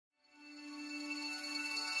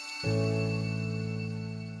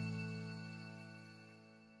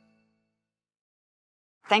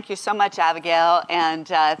Thank you so much, Abigail, and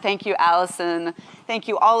thank you, Allison. Thank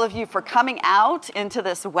you, all of you, for coming out into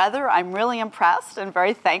this weather. I'm really impressed and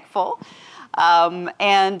very thankful,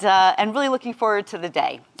 and really looking forward to the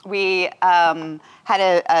day. We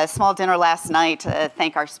had a small dinner last night to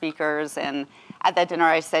thank our speakers, and at that dinner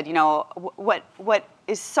I said, you know, what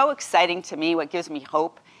is so exciting to me, what gives me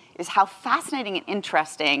hope, is how fascinating and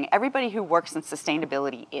interesting everybody who works in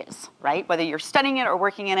sustainability is, right? Whether you're studying it or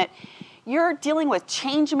working in it, you're dealing with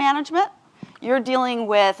change management, you're dealing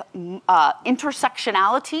with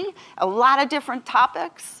intersectionality, a lot of different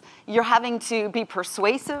topics. You're having to be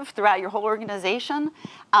persuasive throughout your whole organization.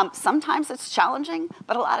 Sometimes it's challenging,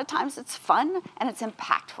 but a lot of times it's fun and it's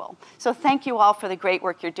impactful. So thank you all for the great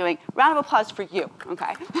work you're doing. Round of applause for you,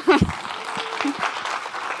 okay?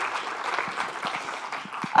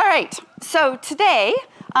 All right, so today,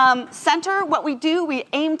 Center, what we do, we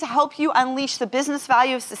aim to help you unleash the business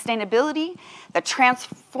value of sustainability, the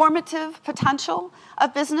transformative potential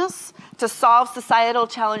of business to solve societal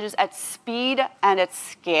challenges at speed and at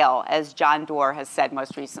scale, as John Doerr has said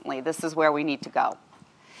most recently. This is where we need to go.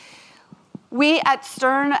 We at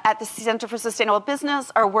Stern, at the Center for Sustainable Business,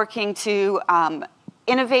 are working to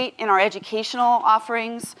innovate in our educational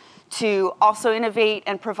offerings, to also innovate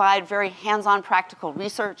and provide very hands-on practical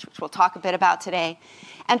research, which we'll talk a bit about today,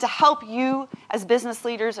 and to help you as business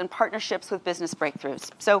leaders in partnerships with business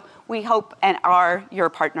breakthroughs. So we hope and are your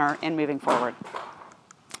partner in moving forward.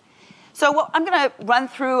 So I'm going to run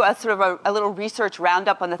through a sort of a little research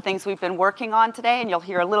roundup on the things we've been working on today, and you'll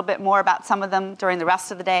hear a little bit more about some of them during the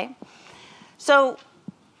rest of the day. So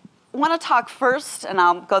I want to talk first, and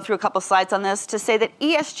I'll go through a couple slides on this, to say that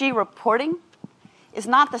ESG reporting is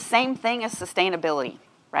not the same thing as sustainability,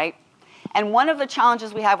 right? And one of the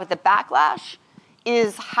challenges we have with the backlash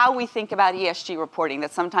is how we think about ESG reporting,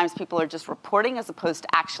 that sometimes people are just reporting as opposed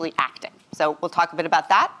to actually acting. So we'll talk a bit about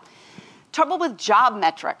that. Trouble with job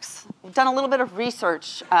metrics. We've done a little bit of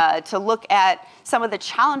research to look at some of the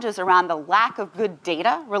challenges around the lack of good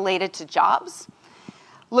data related to jobs.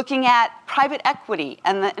 Looking at private equity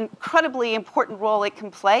and the incredibly important role it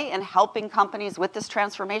can play in helping companies with this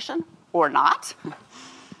transformation, or not.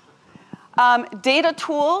 Data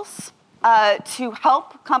tools to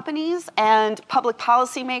help companies and public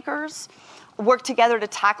policymakers work together to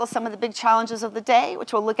tackle some of the big challenges of the day,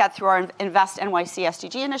 which we'll look at through our Invest NYC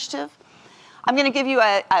SDG initiative. I'm going to give you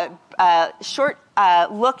a short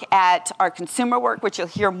look at our consumer work, which you'll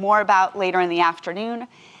hear more about later in the afternoon,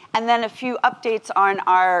 and then a few updates on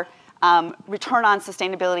our return on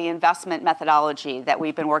sustainability investment methodology that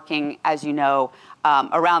we've been working, as you know,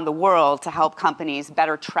 around the world to help companies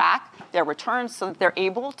better track their returns so that they're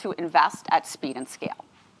able to invest at speed and scale.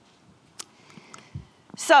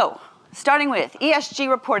 So, starting with ESG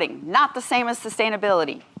reporting, not the same as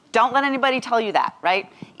sustainability. Don't let anybody tell you that,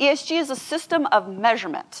 right? ESG is a system of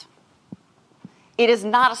measurement. It is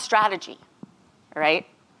not a strategy, right?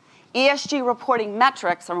 ESG reporting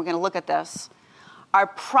metrics, and we're going to look at this, are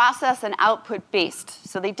process and output based,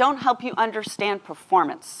 so they don't help you understand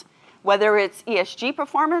performance, whether it's ESG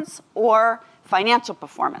performance or financial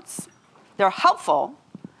performance. They're helpful,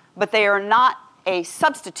 but they are not a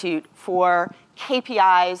substitute for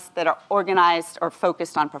KPIs that are organized or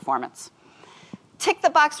focused on performance.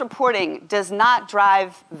 Tick-the-box reporting does not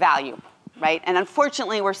drive value, right? And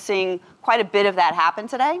unfortunately, we're seeing quite a bit of that happen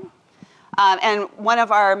today. And one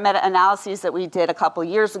of our meta-analyses that we did a couple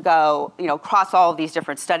years ago, across all of these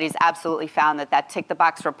different studies, absolutely found that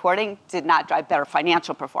tick-the-box reporting did not drive better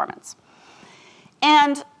financial performance.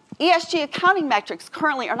 And ESG accounting metrics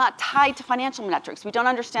currently are not tied to financial metrics. We don't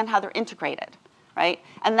understand how they're integrated, right?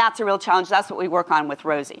 And that's a real challenge. That's what we work on with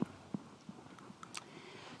Rosie.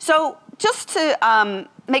 So just to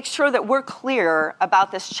make sure that we're clear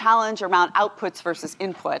about this challenge around outputs versus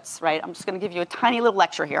inputs, right? I'm just going to give you a tiny little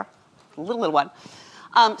lecture here. A little one.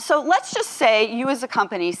 So let's just say you as a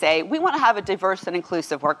company say, we want to have a diverse and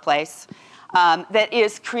inclusive workplace that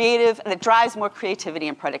is creative and that drives more creativity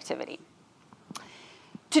and productivity.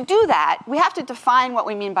 To do that, we have to define what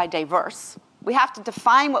we mean by diverse. We have to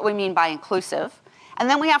define what we mean by inclusive. And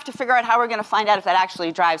then we have to figure out how we're going to find out if that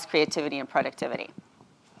actually drives creativity and productivity.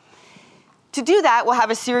 To do that, we'll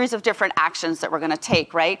have a series of different actions that we're going to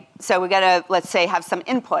take, right? So we got to, let's say, have some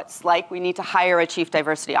inputs, like we need to hire a chief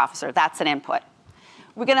diversity officer. That's an input.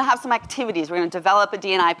 We're going to have some activities. We're going to develop a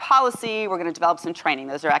D&I policy. We're going to develop some training.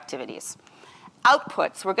 Those are activities.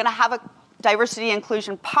 Outputs. We're going to have a diversity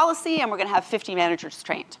inclusion policy, and we're going to have 50 managers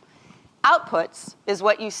trained. Outputs is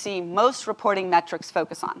what you see most reporting metrics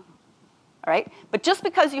focus on. All right? But just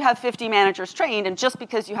because you have 50 managers trained and just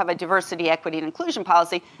because you have a diversity, equity, and inclusion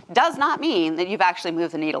policy does not mean that you've actually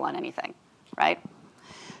moved the needle on anything, right?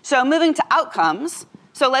 So moving to outcomes,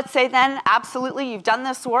 so let's say then, absolutely, you've done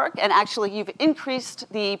this work, and actually you've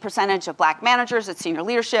increased the percentage of black managers at senior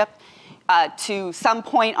leadership to some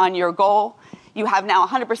point on your goal. You have now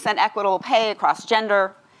 100% equitable pay across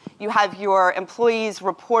gender. You have your employees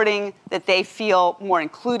reporting that they feel more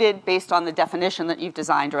included based on the definition that you've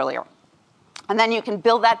designed earlier. And then you can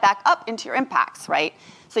build that back up into your impacts, right?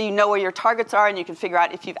 So you know where your targets are, and you can figure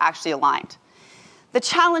out if you've actually aligned. The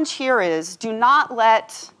challenge here is do not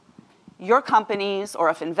let your companies, or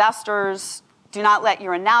if investors, do not let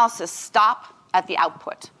your analysis stop at the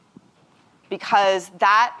output, because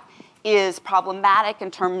that is problematic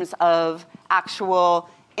in terms of actual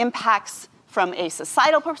impacts from a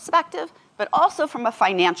societal perspective, but also from a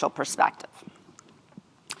financial perspective.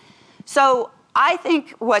 So I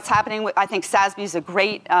think what's happening, I think SASB is a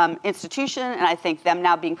great institution, and I think them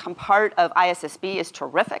now become part of ISSB is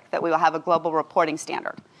terrific, that we will have a global reporting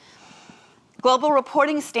standard. Global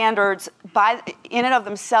reporting standards, in and of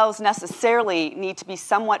themselves, necessarily need to be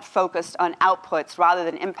somewhat focused on outputs rather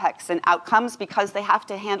than impacts and outcomes, because they have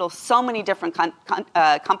to handle so many different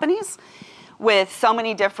companies with so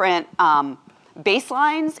many different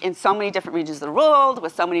baselines in so many different regions of the world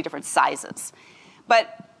with so many different sizes.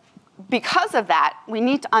 But because of that, we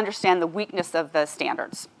need to understand the weakness of the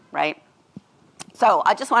standards, right? So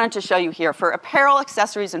I just wanted to show you here for apparel,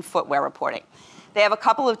 accessories, and footwear reporting. They have a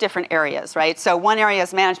couple of different areas, right? So one area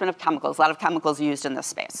is management of chemicals, a lot of chemicals used in this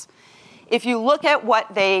space. If you look at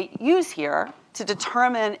what they use here to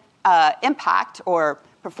determine impact or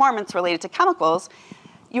performance related to chemicals,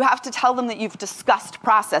 you have to tell them that you've discussed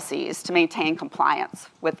processes to maintain compliance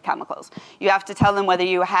with chemicals. You have to tell them whether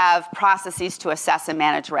you have processes to assess and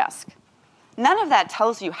manage risk. None of that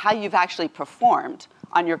tells you how you've actually performed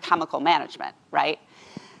on your chemical management, right?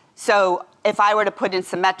 So if I were to put in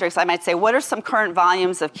some metrics, I might say, what are some current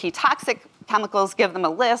volumes of key toxic chemicals? Give them a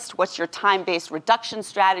list. What's your time-based reduction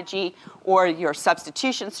strategy or your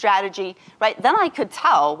substitution strategy, right? Then I could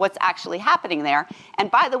tell what's actually happening there.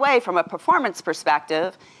 And by the way, from a performance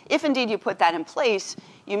perspective, if indeed you put that in place,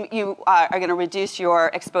 you are going to reduce your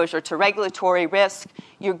exposure to regulatory risk.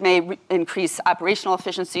 You may increase operational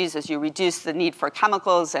efficiencies as you reduce the need for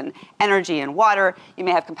chemicals and energy and water. You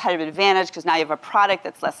may have competitive advantage because now you have a product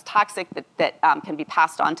that's less toxic that can be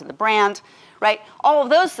passed on to the brand, right? All of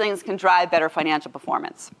those things can drive better financial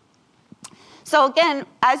performance. So again,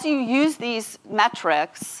 as you use these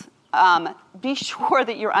metrics, be sure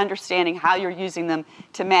that you're understanding how you're using them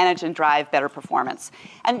to manage and drive better performance.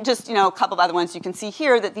 And just a couple of other ones you can see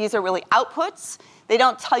here that these are really outputs. They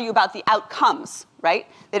don't tell you about the outcomes, right?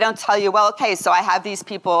 They don't tell you, well, okay, so I have these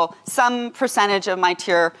people, some percentage of my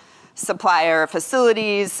tier supplier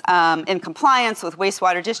facilities in compliance with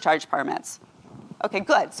wastewater discharge permits. Okay,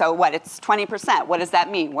 good. So what? It's 20%. What does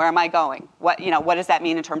that mean? Where am I going? What does that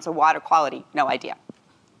mean in terms of water quality? No idea.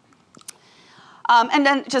 And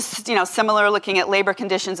then just similar, looking at labor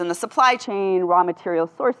conditions in the supply chain, raw material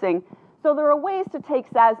sourcing. So there are ways to take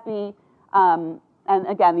SASB, and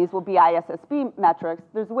again, these will be ISSB metrics.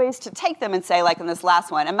 There's ways to take them and say, like in this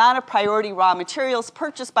last one, amount of priority raw materials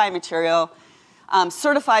purchased by material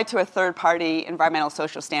certified to a third-party environmental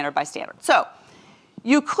social standard by standard. So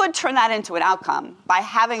you could turn that into an outcome by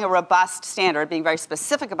having a robust standard, being very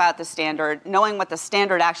specific about the standard, knowing what the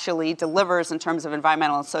standard actually delivers in terms of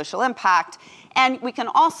environmental and social impact. And we can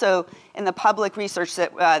also, in the public research,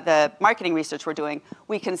 the marketing research we're doing,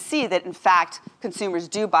 we can see that, in fact, consumers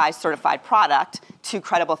do buy certified product to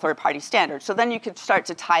credible third-party standards. So then you could start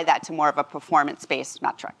to tie that to more of a performance-based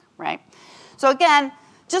metric, right? So again,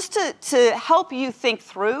 just to help you think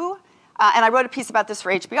through, and I wrote a piece about this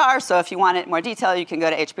for HBR, so if you want it in more detail, you can go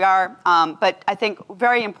to HBR. But I think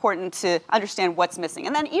very important to understand what's missing.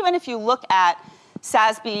 And then even if you look at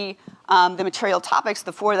SASB, the material topics,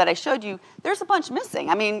 the 4 that I showed you, there's a bunch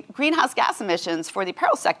missing. I mean, greenhouse gas emissions for the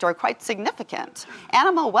apparel sector are quite significant.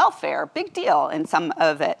 Animal welfare, big deal in some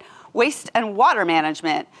of it. Waste and water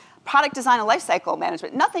management, product design and life cycle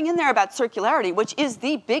management. Nothing in there about circularity, which is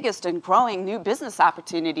the biggest and growing new business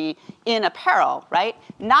opportunity in apparel, right?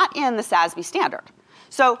 Not in the SASB standard.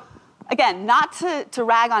 So again, not to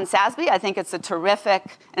rag on SASB. I think it's a terrific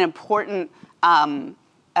and important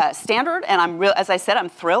standard, and as I said, I'm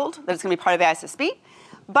thrilled that it's going to be part of the ISSB.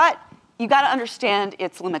 But you got to understand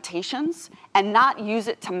its limitations and not use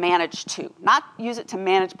it to manage to, not use it to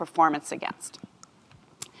manage performance against.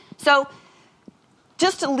 So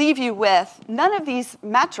just to leave you with, none of these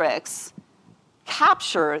metrics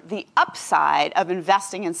capture the upside of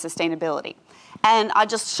investing in sustainability. And I'll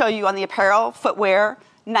just show you on the apparel, footwear,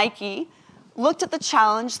 Nike looked at the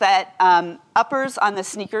challenge that uppers on the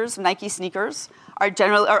sneakers, Nike sneakers,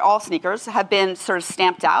 all sneakers, have been sort of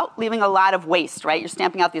stamped out, leaving a lot of waste, right? You're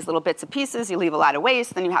stamping out these little bits and pieces, you leave a lot of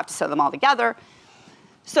waste, then you have to sew them all together.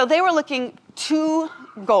 So they were looking 2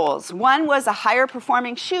 goals. One was a higher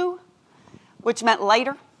performing shoe, which meant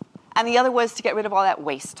lighter, and the other was to get rid of all that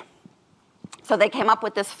waste. So they came up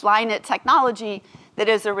with this fly knit technology that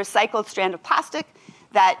is a recycled strand of plastic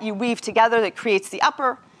that you weave together that creates the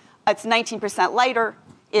upper. It's 19% lighter.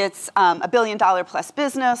 It's a $1 billion plus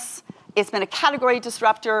business. It's been a category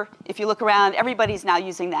disruptor. If you look around, everybody's now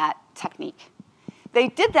using that technique. They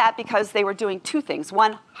did that because they were doing 2 things.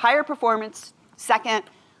 One, higher performance. Second,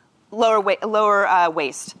 lower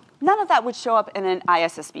waste. None of that would show up in an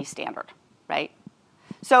ISSB standard, right?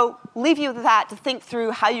 So leave you with that to think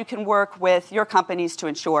through how you can work with your companies to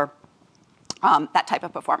ensure that type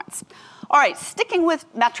of performance. All right, sticking with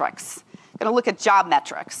metrics. I'm going to look at job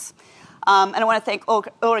metrics. And I want to thank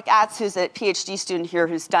Ulrich Atz, who's a PhD student here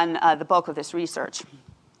who's done the bulk of this research.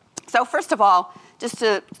 So first of all, just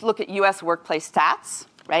to look at US workplace stats,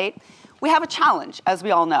 right? We have a challenge, as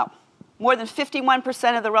we all know. More than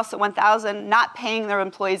 51% of the Russell 1000 not paying their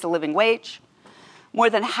employees a living wage.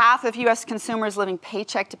 More than half of US consumers living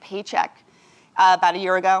paycheck to paycheck about a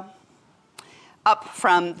year ago, up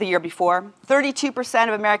from the year before. 32%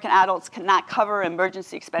 of American adults cannot cover an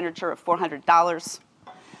emergency expenditure of $400.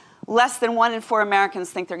 Less than 1 in 4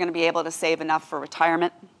 Americans think they're going to be able to save enough for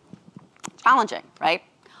retirement. Challenging, right?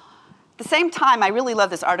 At the same time, I really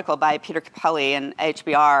love this article by Peter Capelli in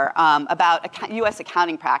HBR about US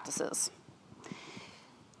accounting practices.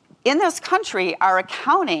 In this country, our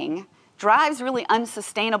accounting drives really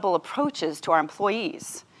unsustainable approaches to our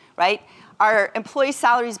employees, right? Our employee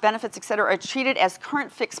salaries, benefits, et cetera, are treated as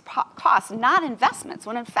current fixed costs, not investments,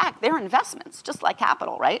 when in fact they're investments, just like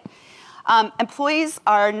capital, right? Employees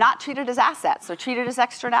are not treated as assets, they're treated as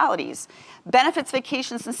externalities. Benefits,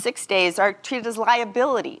 vacations, and 6 days are treated as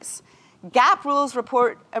liabilities. GAAP rules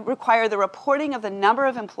require the reporting of the number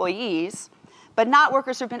of employees, but not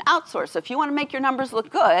workers who've been outsourced. So if you want to make your numbers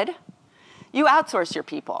look good, you outsource your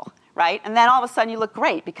people, right? And then all of a sudden you look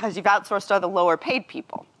great because you've outsourced all the lower paid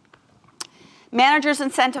people. Managers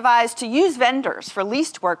incentivized to use vendors for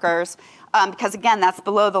leased workers because, again, that's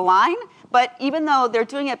below the line. But even though they're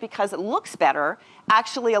doing it because it looks better,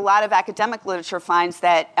 actually a lot of academic literature finds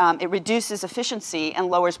that it reduces efficiency and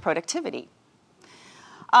lowers productivity.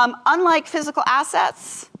 Unlike physical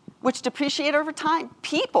assets, which depreciate over time,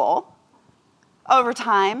 people over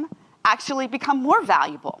time actually become more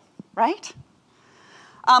valuable, right?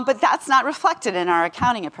 But that's not reflected in our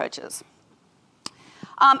accounting approaches.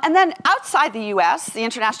 And then outside the US, the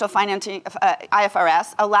International Financing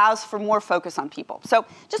IFRS allows for more focus on people. So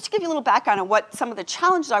just to give you a little background on what some of the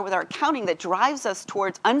challenges are with our accounting that drives us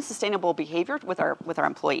towards unsustainable behavior with our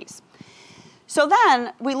employees. So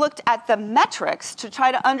then we looked at the metrics to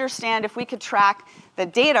try to understand if we could track the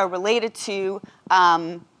data related to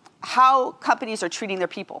how companies are treating their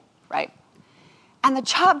people, right? And the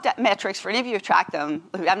job metrics, for any of you who have tracked them,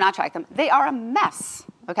 who have not tracked them, they are a mess,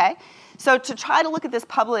 okay? So to try to look at this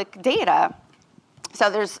public data,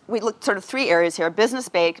 so we looked sort of 3 areas here: business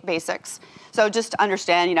basics. So just to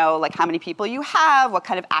understand, like how many people you have, what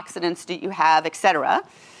kind of accidents do you have, et cetera.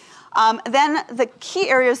 Then the key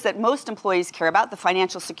areas that most employees care about, the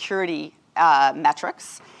financial security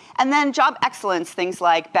metrics. And then job excellence, things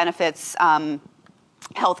like benefits,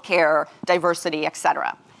 healthcare, diversity, et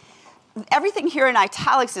cetera. Everything here in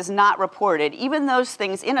italics is not reported. Even those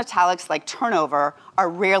things in italics, like turnover, are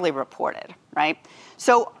rarely reported, right?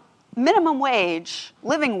 So minimum wage,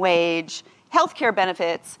 living wage, healthcare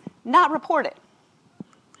benefits, not reported.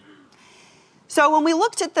 So when we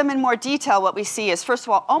looked at them in more detail, what we see is, first of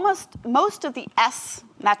all, most of the S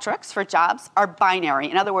metrics for jobs are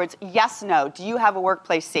binary. In other words, yes, no. Do you have a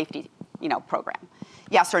workplace safety program?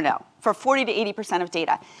 Yes or no, for 40 to 80% of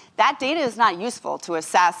data. That data is not useful to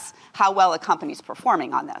assess how well a company's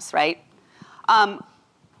performing on this, right?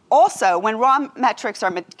 Also, when raw metrics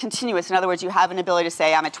are continuous, in other words, you have an ability to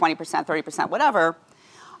say, I'm at 20%, 30%, whatever,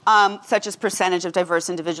 such as percentage of diverse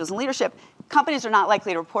individuals in leadership, companies are not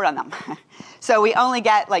likely to report on them. So we only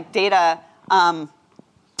get data on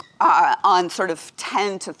sort of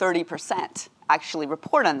 10 to 30% actually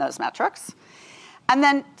report on those metrics. And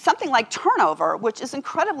then something like turnover, which is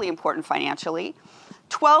incredibly important financially,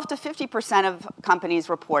 12 to 50% of companies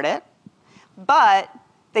report it, but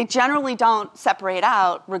they generally don't separate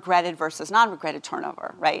out regretted versus non-regretted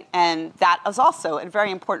turnover, right? And that is also a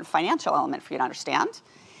very important financial element for you to understand.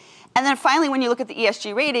 And then finally, when you look at the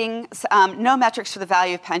ESG ratings, no metrics for the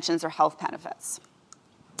value of pensions or health benefits.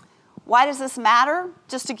 Why does this matter?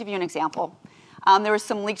 Just to give you an example. There was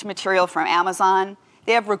some leaked material from Amazon.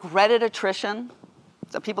 They have regretted attrition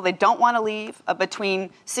so people they don't want to leave, between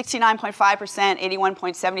 69.5%,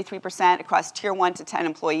 81.73% across tier 1 to 10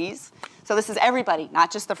 employees. So this is everybody,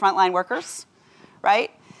 not just the frontline workers,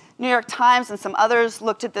 right? New York Times and some others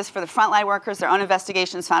looked at this for the frontline workers. Their own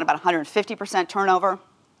investigations found about 150% turnover.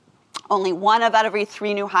 Only 1 out of every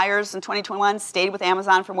 3 new hires in 2021 stayed with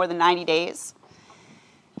Amazon for more than 90 days.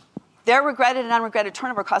 Their regretted and unregretted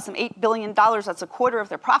turnover cost them $8 billion. That's a quarter of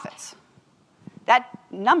their profits. That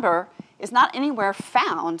number is not anywhere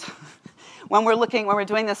found when we're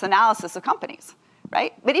doing this analysis of companies,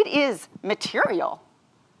 right? But it is material.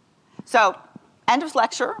 So, end of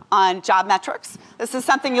lecture on job metrics. This is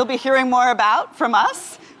something you'll be hearing more about from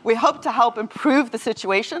us. We hope to help improve the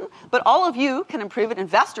situation, but all of you can improve it.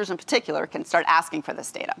 Investors in particular can start asking for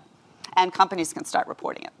this data, and companies can start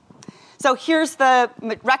reporting it. So here's the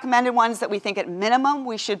recommended ones that we think at minimum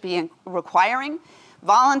we should be requiring.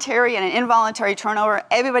 Voluntary and an involuntary turnover,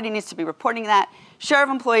 everybody needs to be reporting that. Share of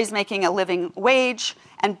employees making a living wage,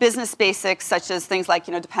 and business basics such as things like,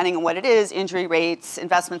 depending on what it is, injury rates,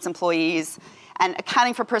 investments employees, and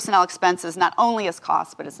accounting for personnel expenses not only as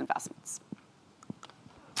costs but as investments.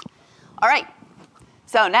 All right.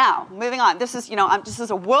 So now, moving on. This is, this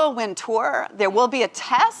is a whirlwind tour. There will be a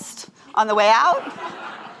test on the way out.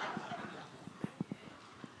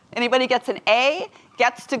 Anybody gets an A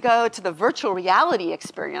gets to go to the virtual reality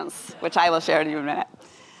experience, which I will share with you in a minute.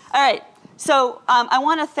 All right. So I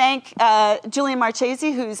want to thank Julian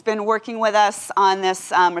Marchese, who's been working with us on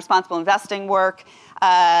this responsible investing work.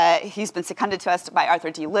 He's been seconded to us by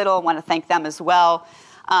Arthur D. Little. I want to thank them as well.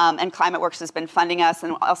 And ClimateWorks has been funding us,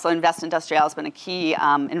 and also Invest Industrial has been a key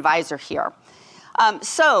advisor here.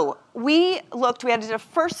 So we had a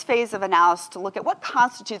first phase of analysis to look at what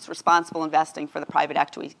constitutes responsible investing for the private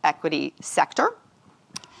equity sector,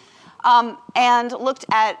 and looked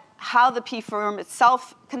at how the P firm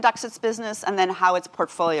itself conducts its business and then how its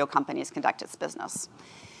portfolio companies conduct its business.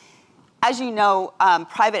 As you know,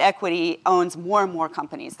 private equity owns more and more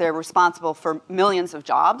companies. They're responsible for millions of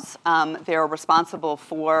jobs. They're responsible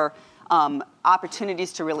for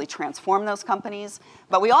opportunities to really transform those companies.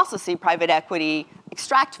 But we also see private equity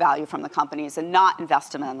extract value from the companies and not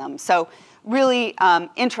invest in them. So really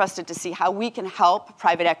interested to see how we can help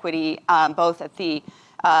private equity, both at the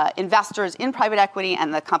investors in private equity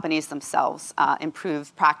and the companies themselves,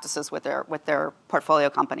 improve practices with their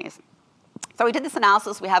portfolio companies. So we did this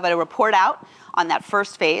analysis. We have a report out on that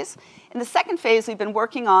first phase. In the second phase, we've been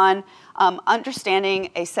working on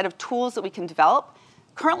understanding a set of tools that we can develop,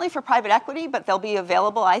 currently for private equity, but they'll be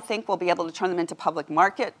available. I think we'll be able to turn them into public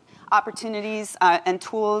market opportunities and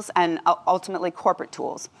tools, and ultimately corporate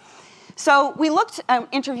tools. So we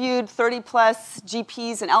interviewed 30-plus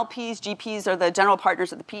GPs and LPs. GPs are the general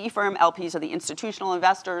partners of the PE firm. LPs are the institutional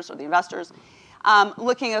investors or the investors,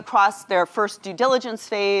 looking across their first due diligence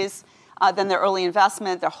phase, then their early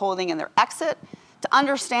investment, their holding, and their exit, to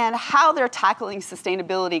understand how they're tackling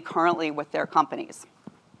sustainability currently with their companies.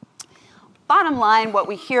 Bottom line, what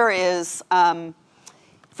we hear is,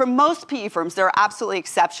 for most PE firms, there are absolutely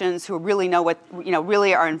exceptions who really know what,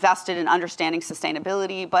 really are invested in understanding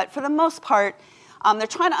sustainability. But for the most part, they're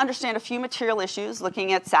trying to understand a few material issues,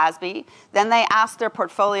 looking at SASB. Then they ask their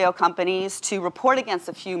portfolio companies to report against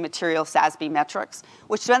a few material SASB metrics,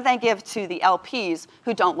 which then they give to the LPs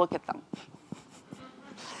who don't look at them.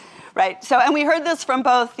 Right? So, and we heard this from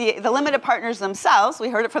both the limited partners themselves. We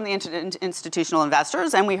heard it from the institutional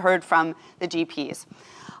investors, and we heard from the GPs.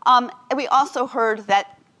 And we also heard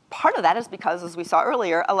that part of that is because, as we saw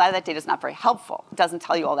earlier, a lot of that data is not very helpful. It doesn't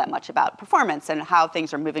tell you all that much about performance and how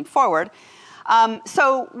things are moving forward.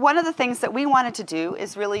 So one of the things that we wanted to do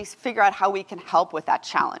is really figure out how we can help with that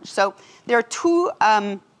challenge. So there are two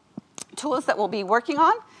tools that we'll be working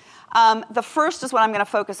on. The first is what I'm going to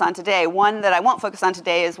focus on today. One that I won't focus on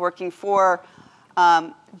today is working for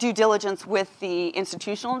due diligence with the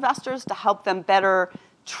institutional investors to help them better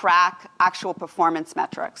track actual performance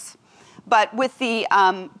metrics. But with the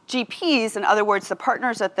GPs, in other words, the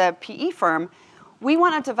partners at the PE firm, we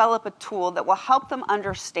want to develop a tool that will help them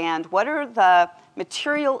understand what are the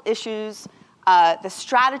material issues, the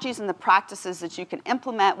strategies and the practices that you can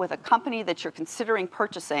implement with a company that you're considering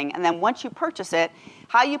purchasing. And then once you purchase it,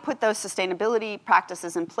 how you put those sustainability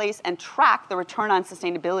practices in place and track the return on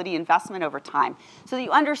sustainability investment over time, so that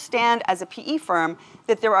you understand as a PE firm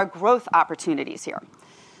that there are growth opportunities here.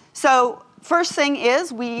 So first thing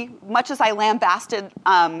is, much as I lambasted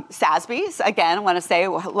SASB, again, I want to say a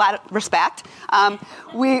lot of respect,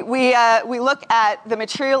 we look at the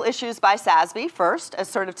material issues by SASB first, as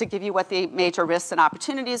sort of to give you what the major risks and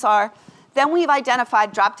opportunities are. Then we've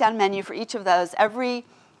identified drop-down menu for each of those. Every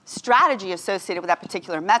strategy associated with that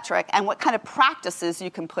particular metric and what kind of practices you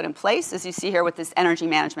can put in place, as you see here with this energy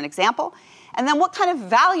management example, and then what kind of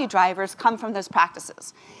value drivers come from those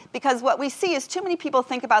practices. Because what we see is too many people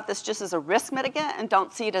think about this just as a risk mitigant and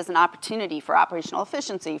don't see it as an opportunity for operational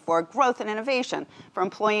efficiency, for growth and innovation, for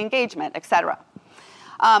employee engagement, et cetera.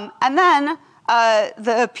 And then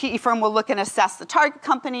the PE firm will look and assess the target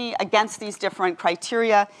company against these different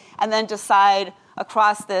criteria and then decide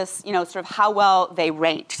across this, sort of how well they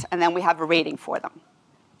rate. And then we have a rating for them.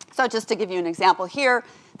 So just to give you an example here,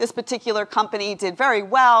 this particular company did very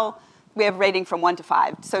well. We have rating from 1 to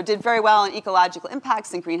 5. So did very well on ecological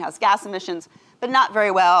impacts and greenhouse gas emissions, but not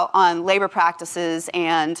very well on labor practices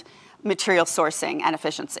and material sourcing and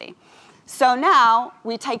efficiency. So now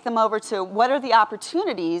we take them over to what are the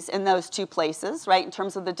opportunities in those two places, right, in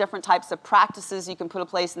terms of the different types of practices you can put in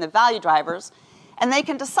place and the value drivers. And they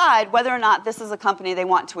can decide whether or not this is a company they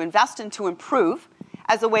want to invest in to improve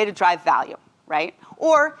as a way to drive value, right?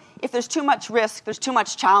 Or if there's too much risk, there's too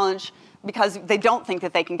much challenge because they don't think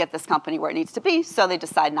that they can get this company where it needs to be, so they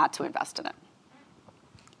decide not to invest in it.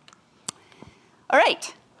 All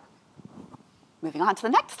right. Moving on to the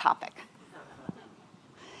next topic.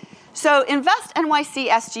 So Invest NYC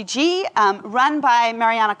SDG, run by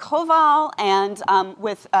Mariana Koval and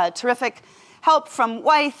with terrific help from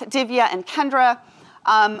Wythe, Divya, and Kendra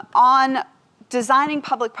on designing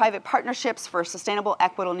public-private partnerships for sustainable,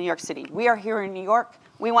 equitable New York City. We are here in New York.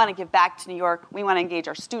 We want to give back to New York. We want to engage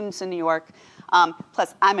our students in New York.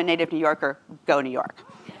 Plus, I'm a native New Yorker. Go New York.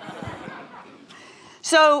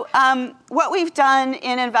 So what we've done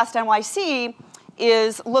in Invest NYC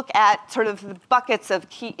is look at sort of the buckets of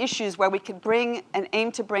key issues where we could bring and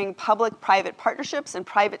aim to bring public-private partnerships and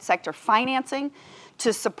private sector financing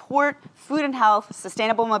to support food and health,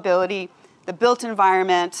 sustainable mobility, the built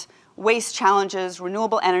environment, waste challenges,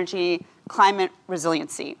 renewable energy, climate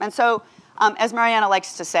resiliency. And so, as Mariana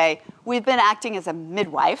likes to say, we've been acting as a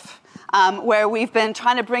midwife, where we've been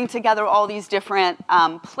trying to bring together all these different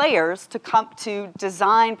players to come to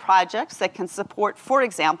design projects that can support, for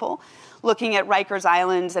example, looking at Rikers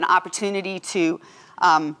Island, an opportunity to,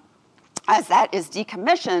 as that is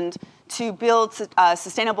decommissioned, to build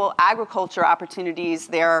sustainable agriculture opportunities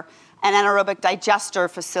there, an anaerobic digester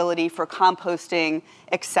facility for composting,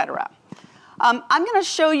 et cetera. I'm going to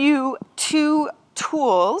show you two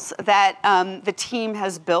tools that the team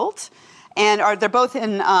has built, and they're both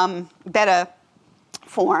in beta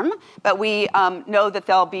form, but we know that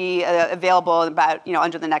they'll be available about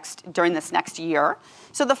during this next year.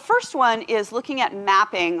 So the first one is looking at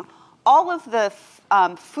mapping all of the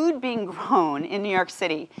food being grown in New York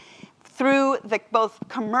City through both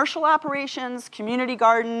commercial operations, community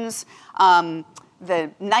gardens,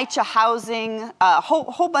 the NYCHA housing, a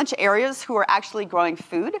whole bunch of areas who are actually growing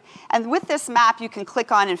food. And with this map, you can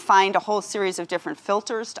click on and find a whole series of different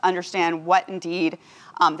filters to understand what indeed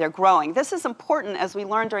they're growing. This is important, as we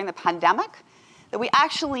learned during the pandemic, that we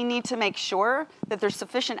actually need to make sure that there's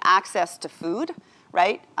sufficient access to food,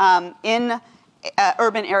 right, in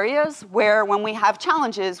urban areas where when we have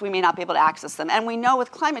challenges, we may not be able to access them. And we know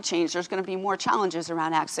with climate change, there's going to be more challenges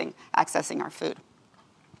around accessing our food.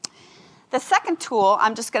 The second tool,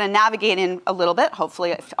 I'm just going to navigate in a little bit,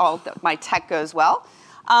 hopefully if my tech goes well,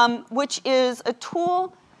 which is a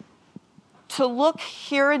tool to look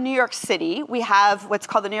here in New York City. We have what's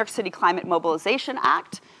called the New York City Climate Mobilization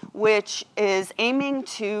Act, which is aiming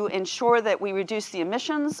to ensure that we reduce the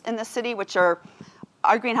emissions in the city, which are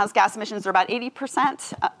our greenhouse gas emissions are about 80%,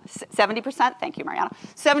 70%, thank you, Mariana.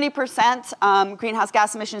 70% greenhouse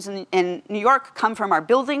gas emissions in New York come from our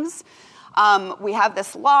buildings. We have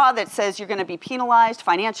this law that says you're going to be penalized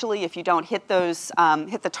financially if you don't hit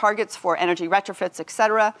the targets for energy retrofits, et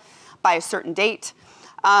cetera, by a certain date.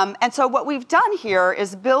 And so what we've done here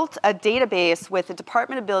is built a database with the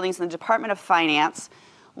Department of Buildings and the Department of Finance,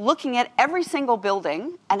 looking at every single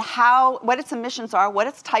building and what its emissions are, what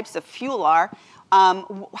its types of fuel are,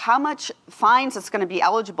 how much fines it's going to be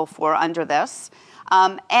eligible for under this,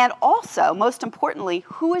 and also, most importantly,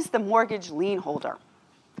 who is the mortgage lien holder?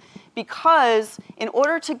 Because in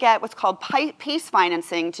order to get what's called PACE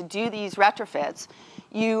financing to do these retrofits,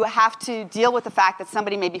 you have to deal with the fact that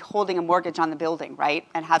somebody may be holding a mortgage on the building, right,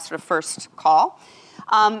 and have sort of first call.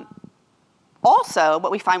 Also,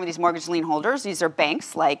 what we find with these mortgage lien holders, these are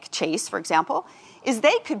banks like Chase, for example, is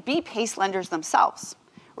they could be PACE lenders themselves,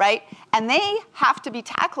 right? And they have to be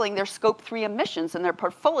tackling their Scope 3 emissions in their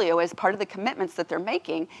portfolio as part of the commitments that they're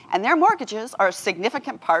making, and their mortgages are a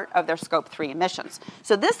significant part of their Scope 3 emissions.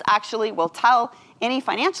 So this actually will tell any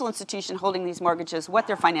financial institution holding these mortgages what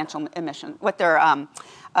their financial emissions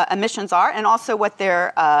are, and also what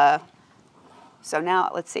their So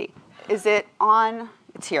now, let's see. Is it on?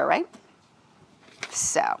 It's here, right?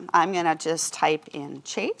 So I'm going to just type in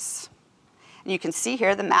Chase. And you can see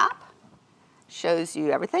here the map shows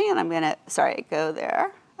you everything. And I'm going to, sorry, go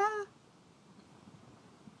there.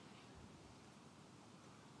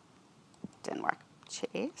 Didn't work.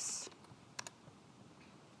 Chase.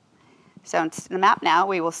 So in the map now,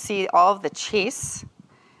 we will see all of the Chase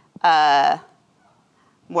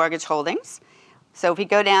mortgage holdings. So if we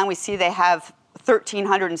go down, we see they have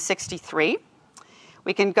 1,363.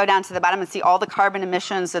 We can go down to the bottom and see all the carbon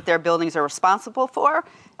emissions that their buildings are responsible for,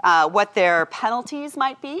 what their penalties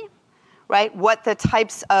might be, right? What the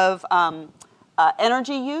types of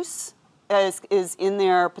energy use is in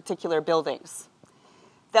their particular buildings.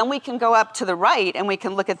 Then we can go up to the right and we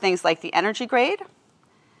can look at things like the energy grade.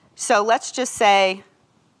 So let's just say,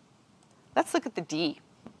 let's look at the D.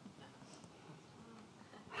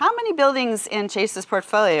 How many buildings in Chase's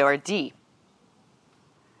portfolio are D?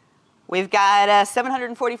 We've got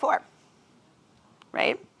 744,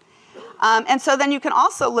 right? And so then you can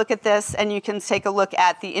also look at this and you can take a look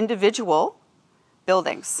at the individual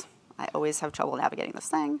buildings. I always have trouble navigating this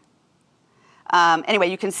thing. Anyway,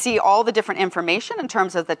 you can see all the different information in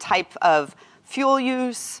terms of the type of fuel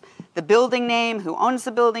use, the building name, who owns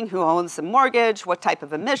the building, who owns the mortgage, what type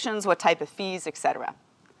of emissions, what type of fees, et cetera.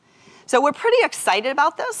 So we're pretty excited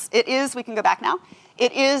about this. It is, we can go back now.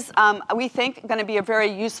 It is, we think, going to be a very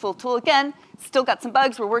useful tool. Again, still got some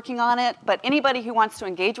bugs. We're working on it. But anybody who wants to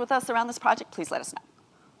engage with us around this project, please let us know.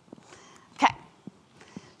 OK.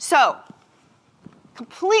 So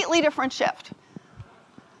completely different shift.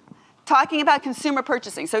 Talking about consumer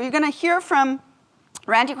purchasing. So you're going to hear from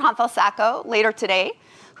Randy Kronfeld-Sacco later today,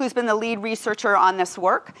 who's been the lead researcher on this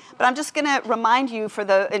work. But I'm just going to remind you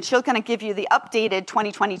and she'll kind of give you the updated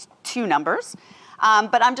 2022 numbers.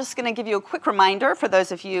 But I'm just going to give you a quick reminder for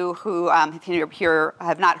those of you who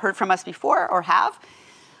have not heard from us before or have,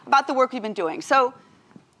 about the work we've been doing. So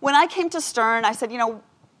when I came to Stern, I said,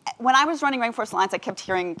 when I was running Rainforest Alliance, I kept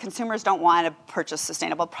hearing consumers don't want to purchase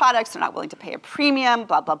sustainable products. They're not willing to pay a premium,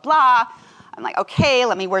 blah, blah, blah. I'm like, OK,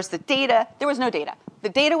 where's the data? There was no data. The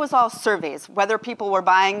data was all surveys, whether people were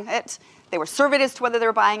buying it. They were surveyed as to whether they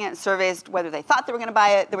were buying it and surveyed whether they thought they were going to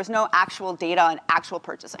buy it. There was no actual data on actual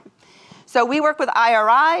purchasing. So we work with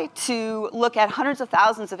IRI to look at hundreds of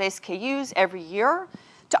thousands of SKUs every year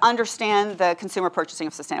to understand the consumer purchasing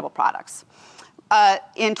of sustainable products.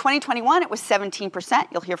 In 2021, it was 17%.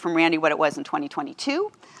 You'll hear from Randy what it was in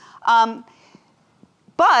 2022.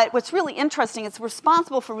 But what's really interesting, it's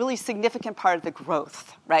responsible for a really significant part of the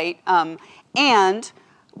growth, right? And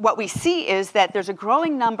what we see is that there's a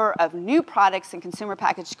growing number of new products and consumer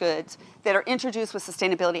packaged goods that are introduced with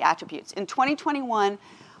sustainability attributes. In 2021,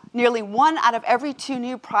 nearly 1 out of every 2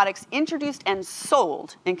 new products introduced and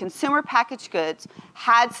sold in consumer packaged goods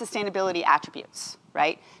had sustainability attributes,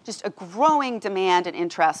 right? Just a growing demand and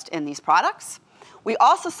interest in these products. We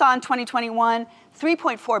also saw in 2021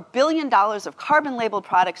 $3.4 billion of carbon-labeled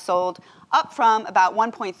products sold, up from about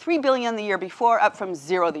 $1.3 billion the year before, up from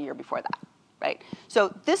 0 the year before that, right?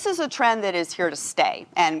 So this is a trend that is here to stay,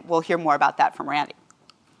 and we'll hear more about that from Randy.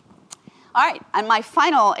 All right, and my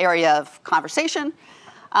final area of conversation,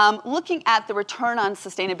 looking at the return on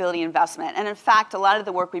sustainability investment. And in fact, a lot of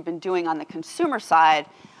the work we've been doing on the consumer side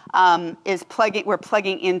we're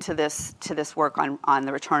plugging into this work on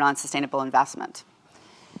the return on sustainable investment.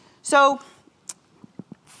 So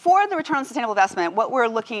for the return on sustainable investment, what we're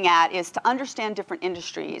looking at is to understand different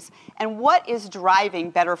industries and what is driving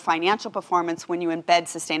better financial performance when you embed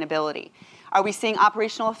sustainability. Are we seeing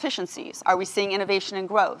operational efficiencies? Are we seeing innovation and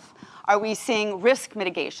growth? Are we seeing risk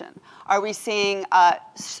mitigation? Are we seeing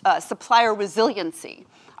supplier resiliency?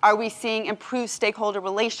 Are we seeing improved stakeholder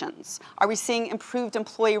relations? Are we seeing improved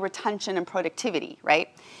employee retention and productivity, right?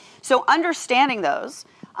 So understanding those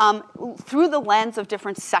through the lens of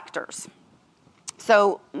different sectors.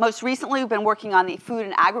 So most recently, we've been working on the food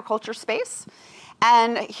and agriculture space.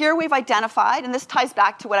 And here we've identified, and this ties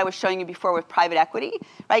back to what I was showing you before with private equity,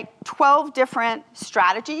 right? 12 different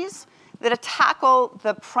strategies that tackle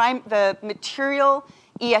the material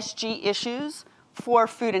ESG issues for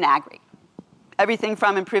food and agri. Everything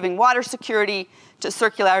from improving water security to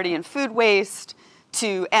circularity in food waste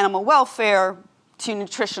to animal welfare to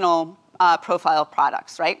nutritional profile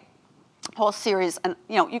products, right? Whole series, and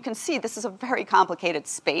you can see this is a very complicated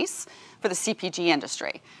space for the CPG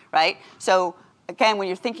industry, right? So again, when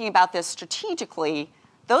you're thinking about this strategically,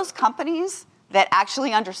 those companies that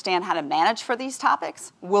actually understand how to manage for these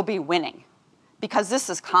topics will be winning because this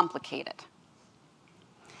is complicated.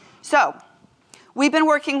 So we've been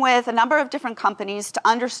working with a number of different companies to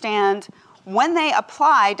understand when they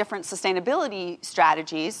apply different sustainability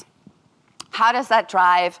strategies, how does that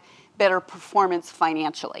drive better performance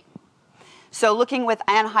financially? So looking with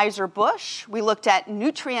Anheuser-Busch, we looked at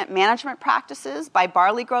nutrient management practices by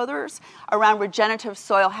barley growers around regenerative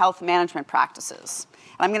soil health management practices.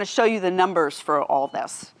 And I'm going to show you the numbers for all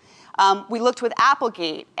this. We looked with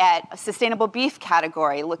Applegate at a sustainable beef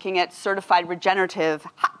category, looking at certified regenerative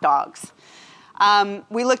hot dogs.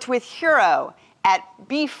 We looked with Hero at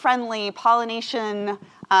bee-friendly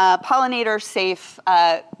pollinator-safe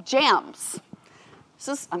jams.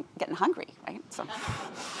 I'm getting hungry, right? So,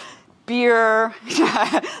 beer,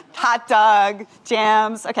 hot dog,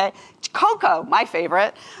 jams, okay. Cocoa, my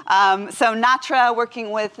favorite. So Natra,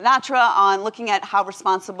 working with Natra on looking at how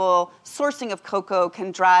responsible sourcing of cocoa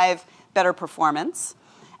can drive better performance.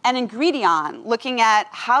 And Ingredion, looking at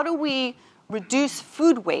how do we reduce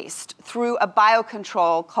food waste through a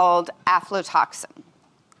biocontrol called aflatoxin.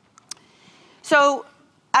 So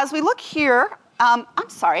as we look here, I'm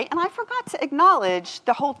sorry, and I forgot to acknowledge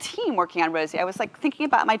the whole team working on Rosie. I was like thinking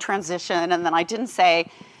about my transition, and then I didn't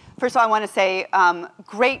say, first of all, I want to say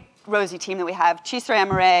great Rosie team that we have, Chisra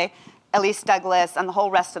Emere, Elise Douglas, and the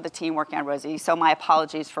whole rest of the team working on Rosie. So my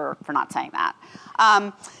apologies for not saying that.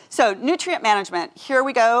 So nutrient management, here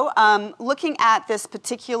we go. Looking at this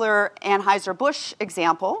particular Anheuser-Busch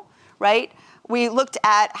example, right? We looked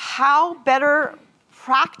at how better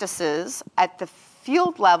practices at the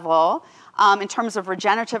field level in terms of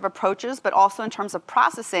regenerative approaches, but also in terms of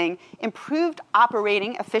processing, improved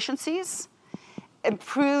operating efficiencies,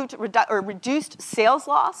 reduced sales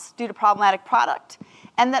loss due to problematic product,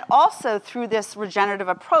 and that also through this regenerative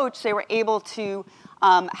approach, they were able to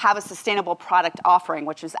have a sustainable product offering,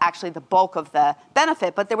 which is actually the bulk of the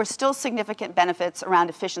benefit, but there were still significant benefits around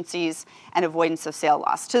efficiencies and avoidance of sale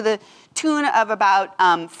loss to the tune of about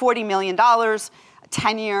 $40 million,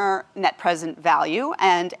 10-year net present value,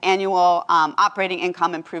 and annual operating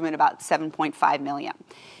income improvement about $7.5 million.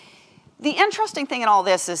 The interesting thing in all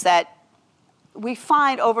this is that we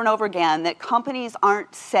find over and over again that companies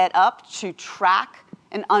aren't set up to track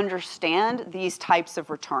and understand these types of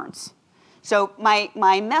returns. So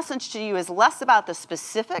my message to you is less about the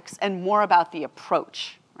specifics and more about the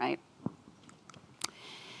approach, right?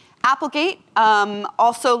 Applegate,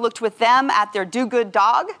 also looked with them at their Do Good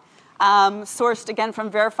Dog, sourced again from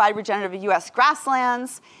verified regenerative US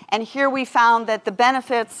grasslands. And here we found that the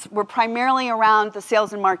benefits were primarily around the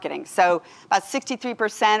sales and marketing. So about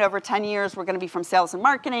 63% over 10 years were going to be from sales and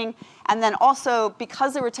marketing. And then also,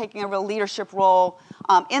 because they were taking a real leadership role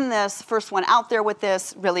in this, first one out there with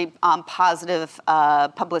this, really positive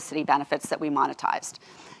publicity benefits that we monetized.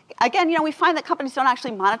 Again, you know, we find that companies don't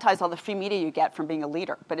actually monetize all the free media you get from being a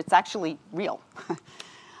leader, but it's actually real.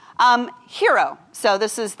 Hero, so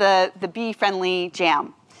this is the bee-friendly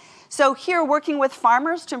jam. So here, working with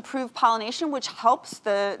farmers to improve pollination, which helps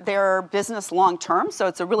their business long-term, so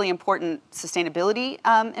it's a really important sustainability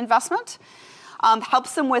investment.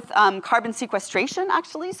 Helps them with carbon sequestration,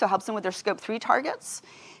 actually, so helps them with their Scope 3 targets.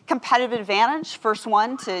 Competitive advantage, first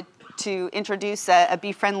one to introduce a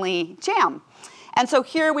bee-friendly jam. And so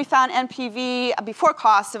here we found NPV before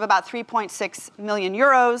cost of about 3.6 million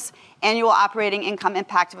euros, annual operating income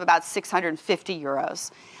impact of about 650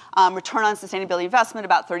 euros. Return on sustainability investment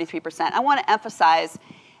about 33%. I want to emphasize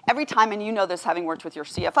every time, and you know this having worked with your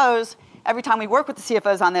CFOs, every time we work with the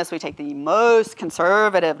CFOs on this, we take the most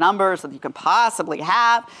conservative numbers that you can possibly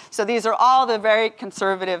have. So these are all the very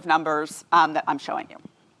conservative numbers that I'm showing you.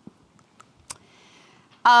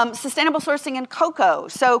 Sustainable sourcing in cocoa.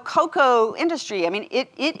 So cocoa industry, I mean,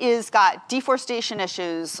 it is got deforestation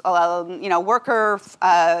issues, you know, worker,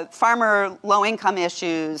 farmer, low-income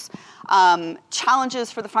issues,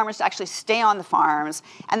 challenges for the farmers to actually stay on the farms,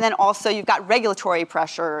 and then also you've got regulatory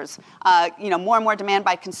pressures, you know, more and more demand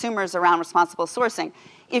by consumers around responsible sourcing.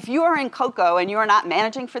 If you are in cocoa and you are not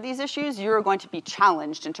managing for these issues, you're going to be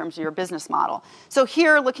challenged in terms of your business model. So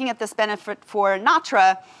here, looking at this benefit for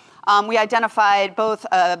Natra, we identified both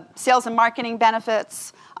sales and marketing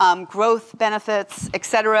benefits, growth benefits, et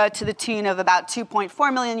cetera, to the tune of about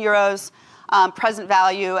 2.4 million euros present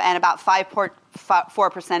value and about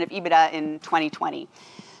 5.4% of EBITDA in 2020.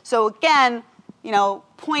 So again, you know,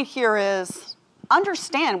 point here is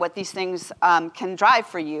understand what these things can drive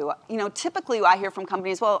for you. You know, typically I hear from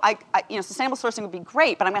companies, well, you know, sustainable sourcing would be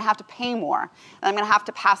great, but I'm going to have to pay more, and I'm going to have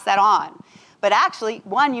to pass that on. But actually,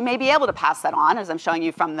 one, you may be able to pass that on, as I'm showing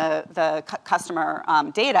you from the customer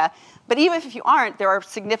data. But even if you aren't, there are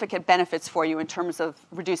significant benefits for you in terms of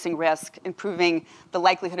reducing risk, improving the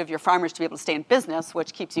likelihood of your farmers to be able to stay in business,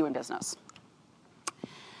 which keeps you in business.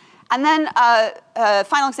 And then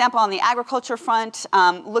final example on the agriculture front,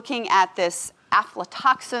 looking at this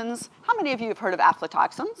aflatoxins. How many of you have heard of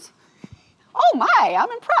aflatoxins? Oh my, I'm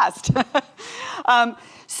impressed.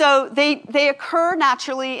 So they occur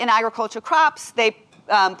naturally in agricultural crops. They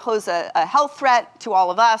pose a health threat to all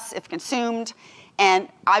of us if consumed. And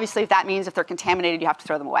obviously, if that means if they're contaminated, you have to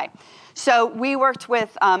throw them away. So we worked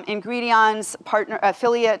with Ingredion's partner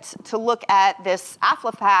affiliate to look at this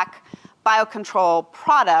Aflapac biocontrol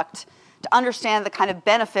product to understand the kind of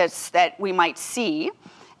benefits that we might see.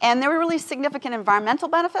 And there were really significant environmental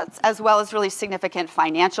benefits as well as really significant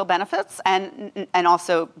financial benefits and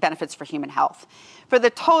also benefits for human health. For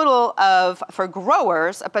the total of, for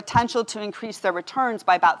growers, a potential to increase their returns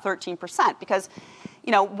by about 13% because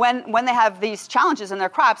when they have these challenges in their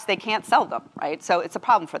crops, they can't sell them, right? So it's a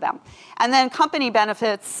problem for them. And then company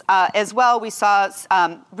benefits as well. We saw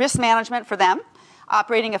risk management for them,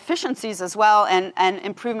 operating efficiencies as well, and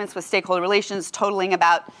improvements with stakeholder relations totaling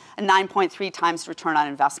about a 9.3 times return on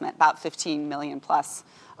investment, about 15 million plus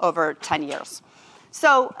over 10 years.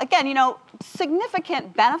 So again,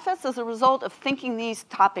 significant benefits as a result of thinking these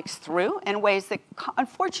topics through in ways that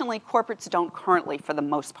unfortunately corporates don't currently for the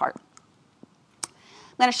most part.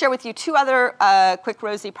 I'm going to share with you two other quick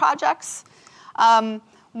rosy projects.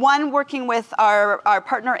 One working with our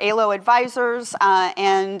partner ALO Advisors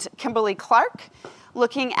and Kimberly Clark,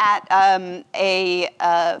 looking at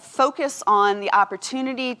a focus on the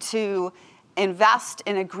opportunity to invest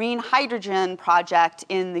in a green hydrogen project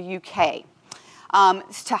in the UK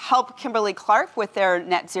to help Kimberly Clark with their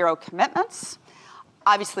net zero commitments.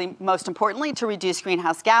 Obviously, most importantly, to reduce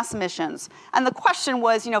greenhouse gas emissions. And the question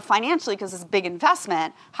was, financially, because it's a big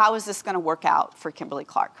investment, how is this going to work out for Kimberly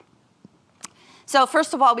Clark? So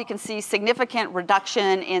first of all, we can see significant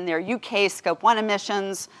reduction in their UK Scope 1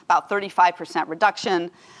 emissions, about 35% reduction.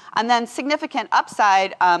 And then significant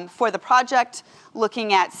upside for the project,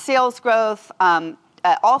 looking at sales growth.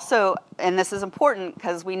 Also, and this is important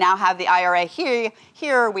because we now have the IRA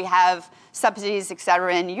here we have subsidies, et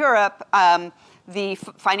cetera, in Europe. The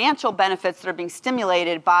financial benefits that are being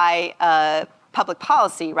stimulated by public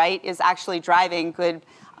policy, right, is actually driving good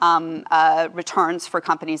returns for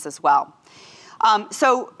companies as well.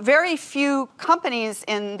 So very few companies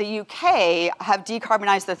in the UK have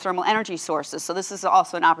decarbonized their thermal energy sources. So this is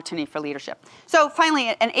also an opportunity for leadership. So finally,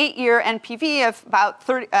 an 8-year NPV of about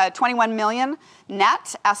 21 million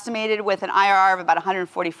net, estimated with an IRR of about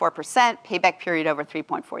 144%, payback period over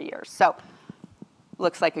 3.4 years. So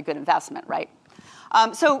looks like a good investment, right?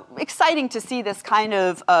 So exciting to see this kind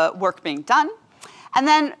of work being done. And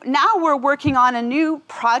then now we're working on a new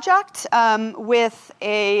project with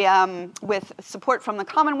support from the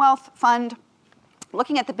Commonwealth Fund,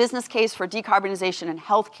 looking at the business case for decarbonization in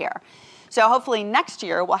healthcare. So hopefully next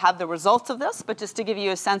year we'll have the results of this, but just to give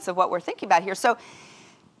you a sense of what we're thinking about here. So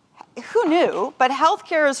who knew, but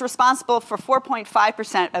healthcare is responsible for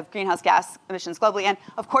 4.5% of greenhouse gas emissions globally. And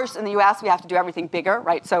of course, in the US, we have to do everything bigger,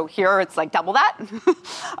 right? So here it's like double that.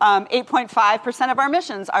 8.5% of our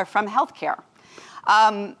emissions are from healthcare.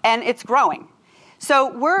 And it's growing.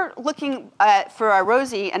 So we're looking for our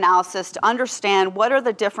ROSI analysis to understand what are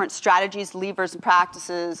the different strategies, levers, and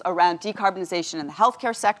practices around decarbonization in the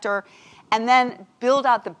healthcare sector, and then build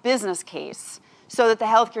out the business case so that the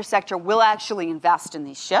healthcare sector will actually invest in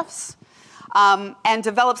these shifts, and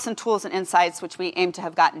develop some tools and insights which we aim to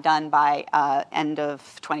have gotten done by end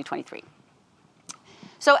of 2023.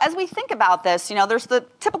 So as we think about this, there's the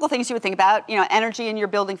typical things you would think about, energy in your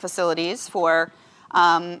building facilities for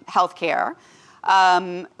healthcare,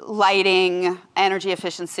 lighting, energy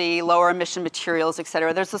efficiency, lower emission materials, et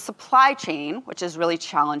cetera. There's a supply chain, which is really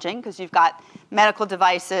challenging because you've got medical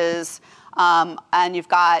devices, and you've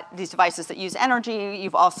got these devices that use energy.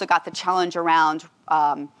 You've also got the challenge around,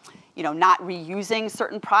 not reusing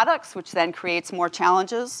certain products, which then creates more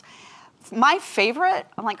challenges. My favorite,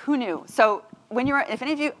 I'm like, who knew? So if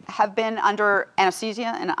any of you have been under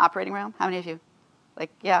anesthesia in an operating room, how many of you? Like,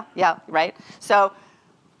 yeah, right? So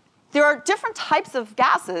there are different types of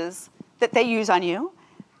gases that they use on you.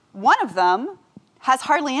 One of them has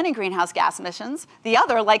hardly any greenhouse gas emissions. The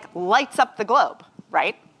other, lights up the globe,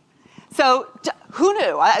 right? So who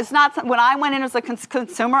knew? It's not, when I went in as a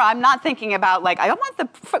consumer, I'm not thinking about I want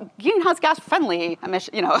the greenhouse gas friendly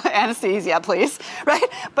anesthesia, please, right?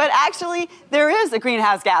 But actually, there is a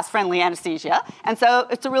greenhouse gas friendly anesthesia, and so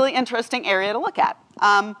it's a really interesting area to look at.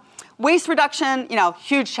 Waste reduction,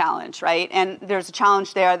 huge challenge, right? And there's a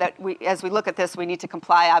challenge there that as we look at this, we need to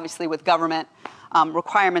comply, obviously, with government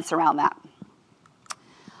requirements around that.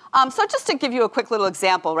 So just to give you a quick little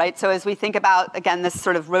example, right? So as we think about, again, this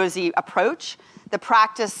sort of rosy approach, the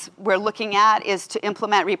practice we're looking at is to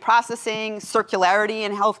implement reprocessing, circularity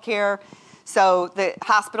in healthcare. So the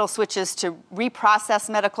hospital switches to reprocess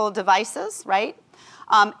medical devices, right?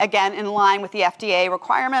 Again, in line with the FDA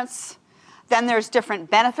requirements. Then there's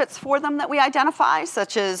different benefits for them that we identify,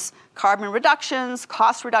 such as carbon reductions,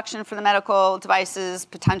 cost reduction for the medical devices,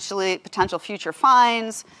 potential future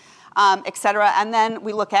fines, et cetera. And then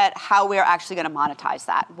we look at how we're actually going to monetize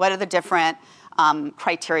that. What are the different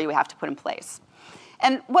criteria we have to put in place?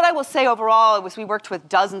 And what I will say overall was we worked with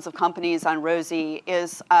dozens of companies on ROSI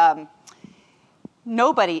is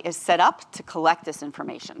nobody is set up to collect this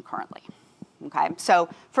information currently. Okay? So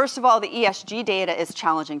first of all, the ESG data is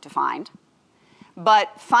challenging to find.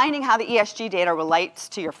 But finding how the ESG data relates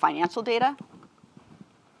to your financial data,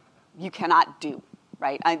 you cannot do,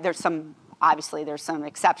 right? Obviously, there's some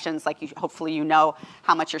exceptions, like hopefully you know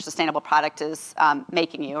how much your sustainable product is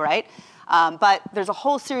making you, right? But there's a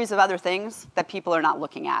whole series of other things that people are not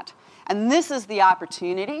looking at. And this is the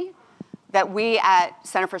opportunity that we at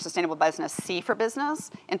Center for Sustainable Business see for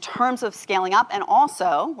business in terms of scaling up, and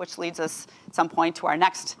also, which leads us at some point to our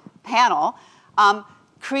next panel,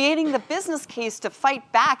 creating the business case to fight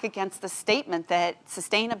back against the statement that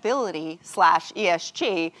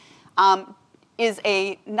sustainability/ESG is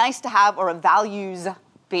a nice to have or a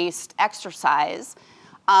values-based exercise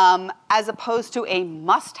as opposed to a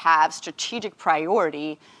must-have strategic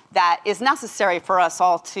priority that is necessary for us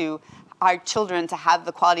all our children to have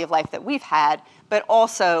the quality of life that we've had, but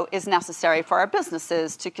also is necessary for our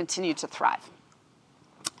businesses to continue to thrive.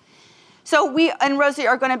 So we and ROSI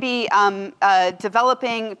are going to be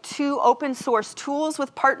developing 2 open source tools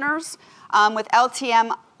with partners. With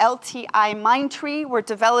LTI Mindtree, we're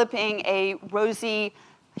developing a ROSI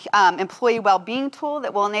employee well-being tool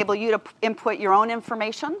that will enable you to input your own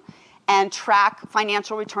information and track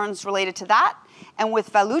financial returns related to that. And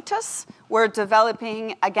with Valutas, we're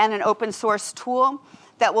developing, again, an open source tool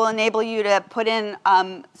that will enable you to put in,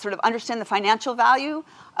 sort of understand the financial value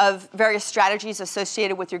of various strategies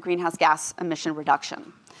associated with your greenhouse gas emission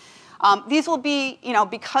reduction. These will be,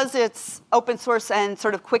 because it's open source and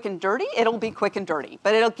sort of quick and dirty, it'll be quick and dirty.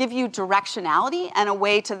 But it'll give you directionality and a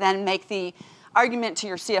way to then make the argument to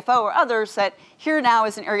your CFO or others that here now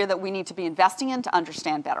is an area that we need to be investing in to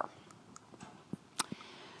understand better.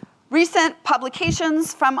 Recent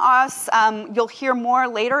publications from us, you'll hear more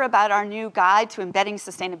later about our new guide to embedding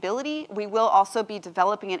sustainability. We will also be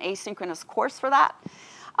developing an asynchronous course for that.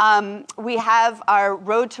 We have our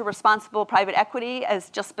Road to Responsible Private Equity has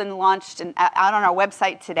just been launched out on our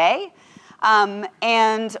website today.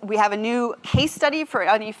 And we have a new case study for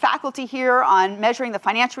any faculty here on measuring the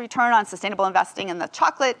financial return on sustainable investing in the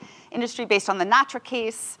chocolate industry based on the Natra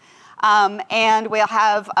case. And we'll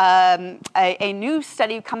have a new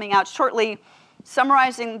study coming out shortly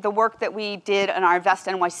summarizing the work that we did in our Invest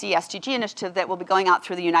NYC SDG initiative that will be going out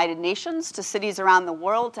through the United Nations to cities around the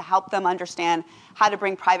world to help them understand how to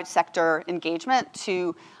bring private sector engagement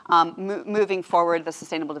to moving forward the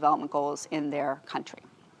Sustainable Development Goals in their country.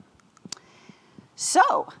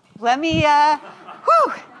 So let me,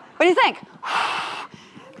 what do you think?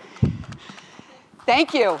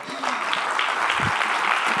 Thank you.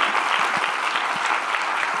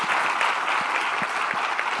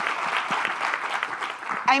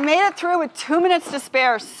 I made it through with 2 minutes to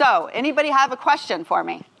spare, so anybody have a question for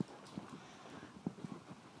me?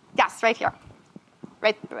 Yes, right here.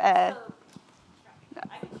 Right. I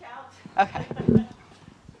can shout. Okay.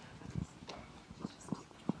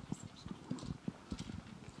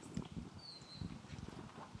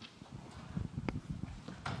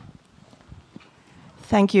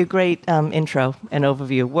 Thank you. Great intro and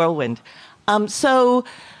overview. Whirlwind. So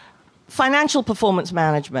financial performance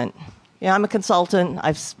management. Yeah, I'm a consultant.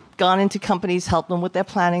 I've gone into companies, helped them with their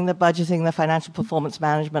planning, their budgeting, their financial performance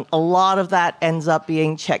management. A lot of that ends up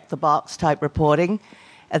being check-the-box type reporting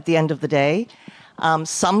at the end of the day.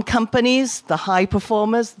 Some companies, the high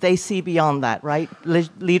performers, they see beyond that, right?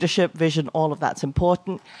 Leadership, vision, all of that's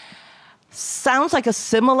important. Sounds like a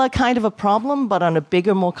similar kind of a problem, but on a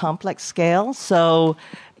bigger, more complex scale. So,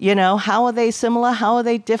 how are they similar? How are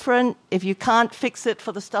they different? If you can't fix it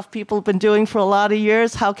for the stuff people have been doing for a lot of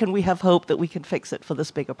years, how can we have hope that we can fix it for this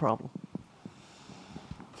bigger problem?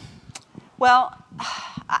 Well,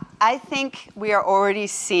 I think we are already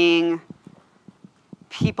seeing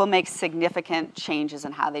people make significant changes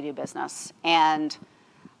in how they do business. And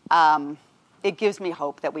it gives me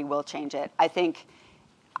hope that we will change it.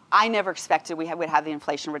 I never expected we would have the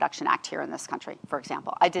Inflation Reduction Act here in this country, for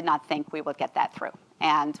example. I did not think we would get that through.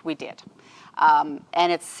 And we did. And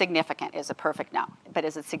it's significant is a perfect no. But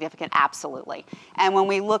is it significant? Absolutely. And when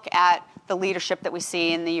we look at the leadership that we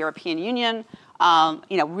see in the European Union,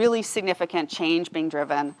 really significant change being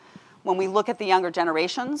driven. When we look at the younger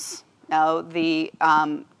generations, the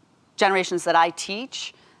generations that I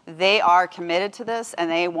teach, they are committed to this and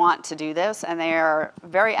they want to do this and they are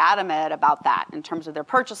very adamant about that in terms of their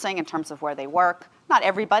purchasing, in terms of where they work. Not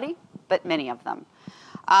everybody, but many of them.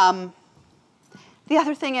 The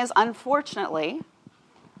other thing is, unfortunately,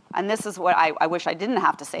 and this is what I wish I didn't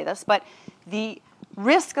have to say this, but the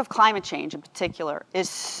risk of climate change in particular is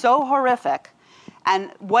so horrific,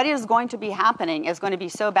 and what is going to be happening is going to be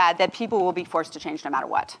so bad that people will be forced to change no matter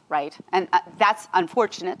what, right? And that's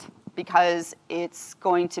unfortunate because it's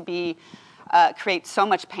going to be create so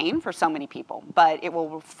much pain for so many people, but it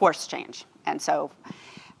will force change. And so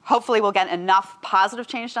hopefully we'll get enough positive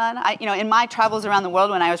change done. In my travels around the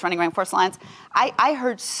world when I was running Rainforest Alliance, I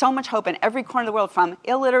heard so much hope in every corner of the world from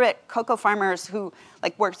illiterate cocoa farmers who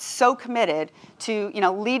were so committed to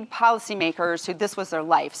lead policymakers who this was their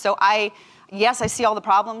life. So yes, I see all the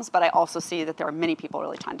problems, but I also see that there are many people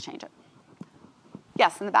really trying to change it.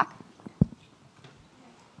 Yes, in the back.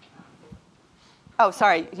 Oh,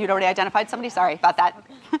 sorry, you'd already identified somebody? Sorry about that.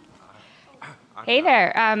 Hey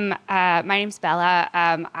there, my name's Bella.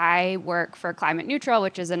 I work for Climate Neutral,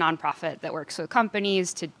 which is a nonprofit that works with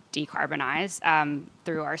companies to decarbonize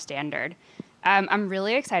through our standard. I'm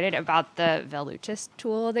really excited about the Velutis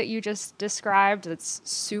tool that you just described. It's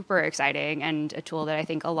super exciting and a tool that I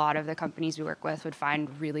think a lot of the companies we work with would find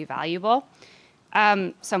really valuable.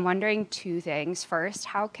 So I'm wondering two things. First,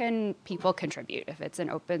 how can people contribute? If it's an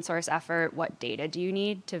open source effort, what data do you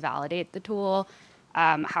need to validate the tool?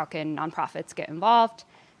 How can nonprofits get involved?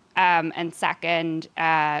 And second,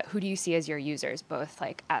 who do you see as your users, both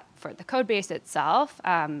for the code base itself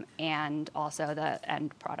and also the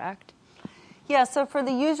end product? Yeah, so for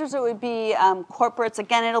the users, it would be corporates.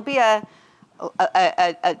 Again, it'll be a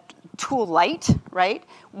tool light, right?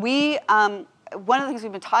 One of the things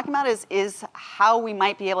we've been talking about is how we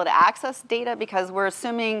might be able to access data, because we're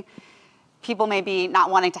assuming people may be not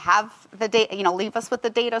wanting to have the data, leave us with the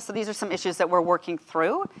data. So these are some issues that we're working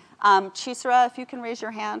through. Chisra, if you can raise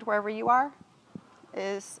your hand wherever you are,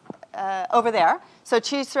 is over there. So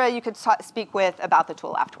Chisra, you could speak with about the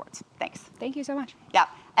tool afterwards. Thanks. Thank you so much. Yeah,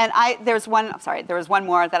 and there was one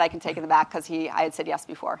more that I can take in the back because I had said yes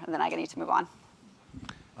before, and then I need to move on.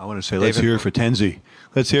 I want to say, let's hear it for Tensie.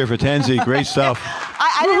 Let's hear it for Tensie. Great stuff.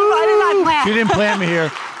 I did not plan. She didn't plant me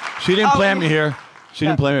here. She didn't plant me here. She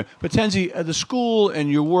didn't plant me. But Tensie, the school and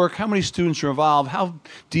your work, how many students are involved? How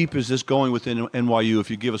deep is this going within NYU? If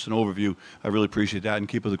you give us an overview, I really appreciate that, and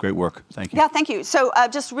keep up the great work. Thank you. Yeah, thank you. So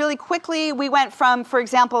just really quickly, we went from, for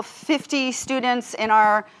example, 50 students in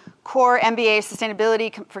our core MBA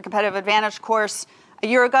Sustainability for Competitive Advantage course a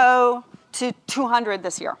year ago to 200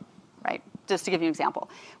 this year, right? Just to give you an example.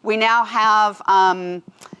 We now have,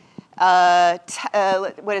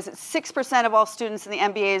 6% of all students in the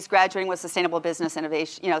MBAs graduating with sustainable business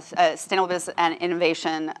innovation, sustainable business and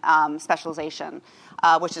innovation specialization,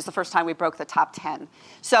 which is the first time we broke the top 10.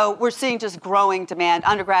 So we're seeing just growing demand.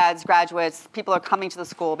 Undergrads, graduates, people are coming to the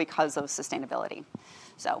school because of sustainability.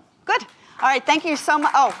 So good. All right, thank you so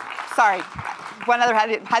much. Oh, sorry. One other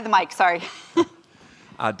had the mic, sorry.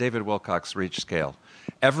 David Wilcox, Reach Scale.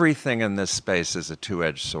 Everything in this space is a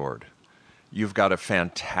two-edged sword. You've got a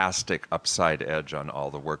fantastic upside edge on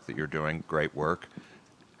all the work that you're doing, great work.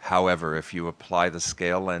 However, if you apply the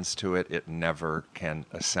scale lens to it, it never can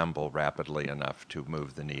assemble rapidly enough to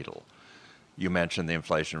move the needle. You mentioned the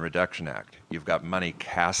Inflation Reduction Act. You've got money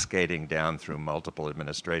cascading down through multiple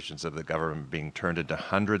administrations of the government being turned into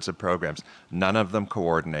hundreds of programs, none of them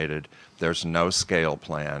coordinated. There's no scale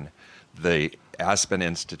plan. The Aspen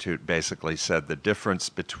Institute basically said the difference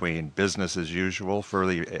between business as usual for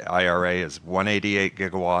the IRA is 188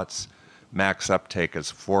 gigawatts, max uptake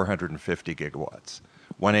is 450 gigawatts.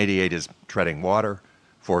 188 is treading water,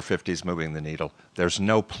 450 is moving the needle. There's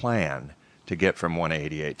no plan to get from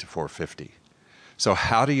 188 to 450. So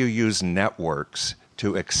how do you use networks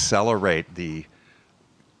to accelerate the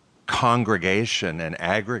congregation and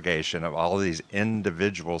aggregation of all of these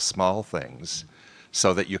individual small things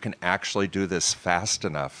so that you can actually do this fast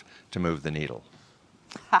enough to move the needle?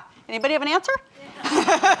 Anybody have an answer?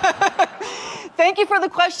 Thank you for the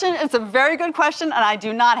question. It's a very good question, and I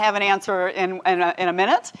do not have an answer in a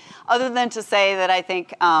minute, other than to say that I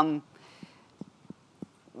think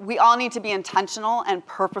we all need to be intentional and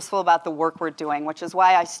purposeful about the work we're doing, which is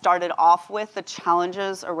why I started off with the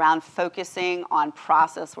challenges around focusing on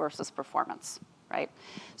process versus performance, right?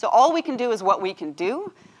 So all we can do is what we can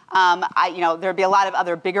do. There'd be a lot of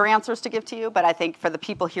other bigger answers to give to you, but I think for the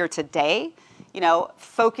people here today,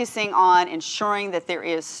 focusing on ensuring that there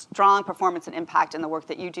is strong performance and impact in the work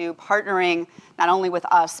that you do, partnering not only with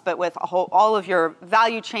us, but with all of your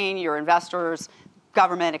value chain, your investors,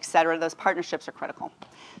 government, et cetera, those partnerships are critical.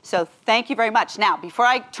 So thank you very much. Now, before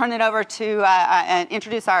I turn it over to and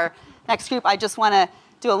introduce our next group, I just want to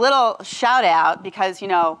do a little shout out because,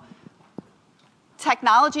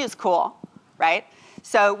 technology is cool, right?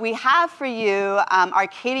 So we have for you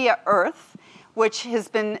Arcadia Earth, which has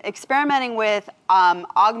been experimenting with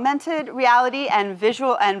augmented reality and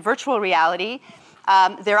virtual reality.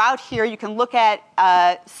 They're out here. You can look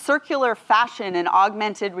at circular fashion in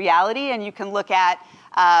augmented reality, and you can look at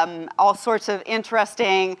all sorts of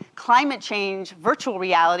interesting climate change virtual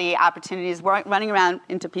reality opportunities running around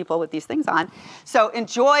into people with these things on. So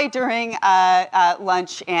enjoy during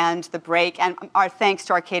lunch and the break, and our thanks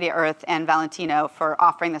to Arcadia Earth and Valentino for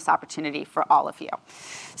offering this opportunity for all of you.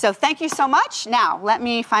 So thank you so much. Now, let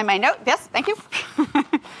me find my note. Yes, thank you.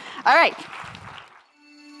 All right.